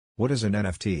What is an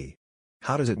NFT?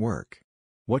 How does it work?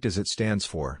 What does it stand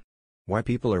for? Why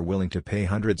people are willing to pay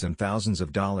hundreds and thousands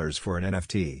of dollars for an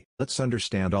NFT? Let's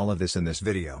understand all of this in this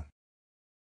video.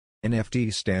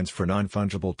 NFT stands for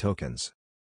non-fungible tokens.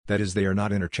 That is, they are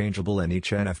not interchangeable, and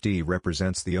each NFT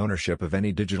represents the ownership of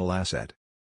any digital asset.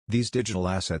 These digital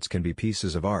assets can be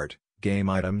pieces of art, game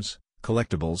items,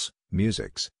 collectibles,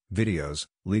 musics, videos,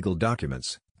 legal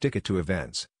documents, ticket to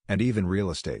events, and even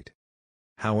real estate.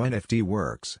 How NFT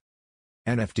works.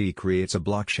 NFT creates a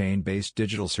blockchain-based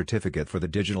digital certificate for the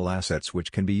digital assets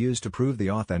which can be used to prove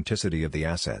the authenticity of the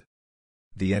asset.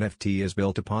 The NFT is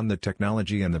built upon the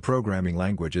technology and the programming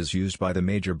languages used by the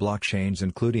major blockchains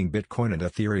including Bitcoin and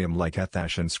Ethereum like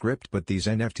Ethash and Script, but these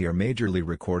NFT are majorly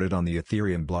recorded on the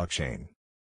Ethereum blockchain.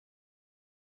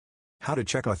 How to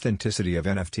check authenticity of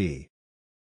NFT.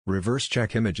 Reverse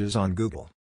check images on Google.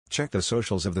 Check the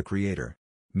socials of the creator.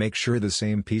 Make sure the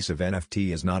same piece of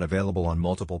NFT is not available on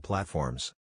multiple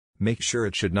platforms. Make sure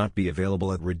it should not be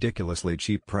available at ridiculously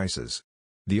cheap prices.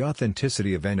 The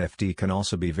authenticity of NFT can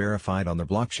also be verified on the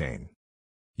blockchain.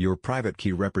 Your private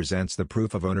key represents the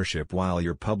proof of ownership while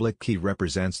your public key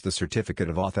represents the certificate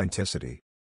of authenticity.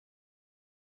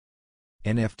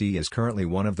 NFT is currently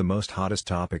one of the most hottest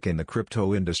topic in the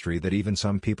crypto industry, that even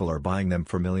some people are buying them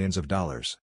for millions of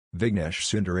dollars. Vignesh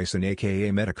Sundaresan aka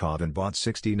Metacovin bought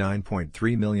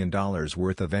 $69.3 million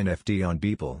worth of NFT on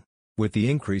Beeple. With the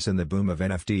increase in the boom of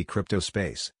NFT crypto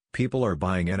space, people are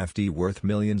buying NFT worth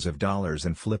millions of dollars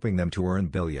and flipping them to earn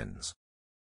billions.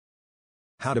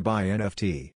 How to buy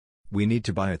NFT? We need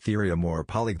to buy Ethereum or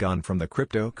Polygon from the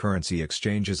cryptocurrency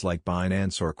exchanges like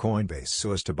Binance or Coinbase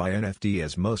so as to buy NFT,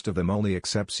 as most of them only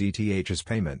accept CTH as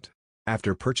payment.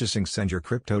 After purchasing, send your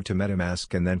crypto to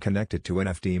MetaMask and then connect it to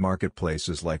NFT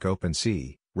marketplaces like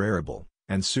OpenSea, Rarible,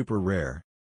 and Super Rare.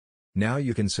 Now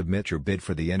you can submit your bid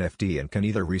for the NFT and can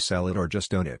either resell it or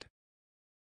just own it.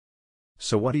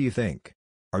 So what do you think?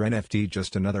 Are NFT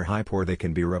just another hype, or they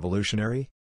can be revolutionary?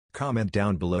 Comment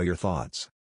down below your thoughts.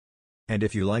 And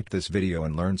if you liked this video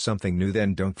and learned something new,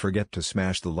 then don't forget to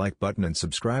smash the like button and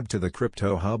subscribe to the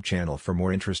Crypto Hub channel for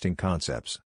more interesting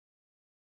concepts.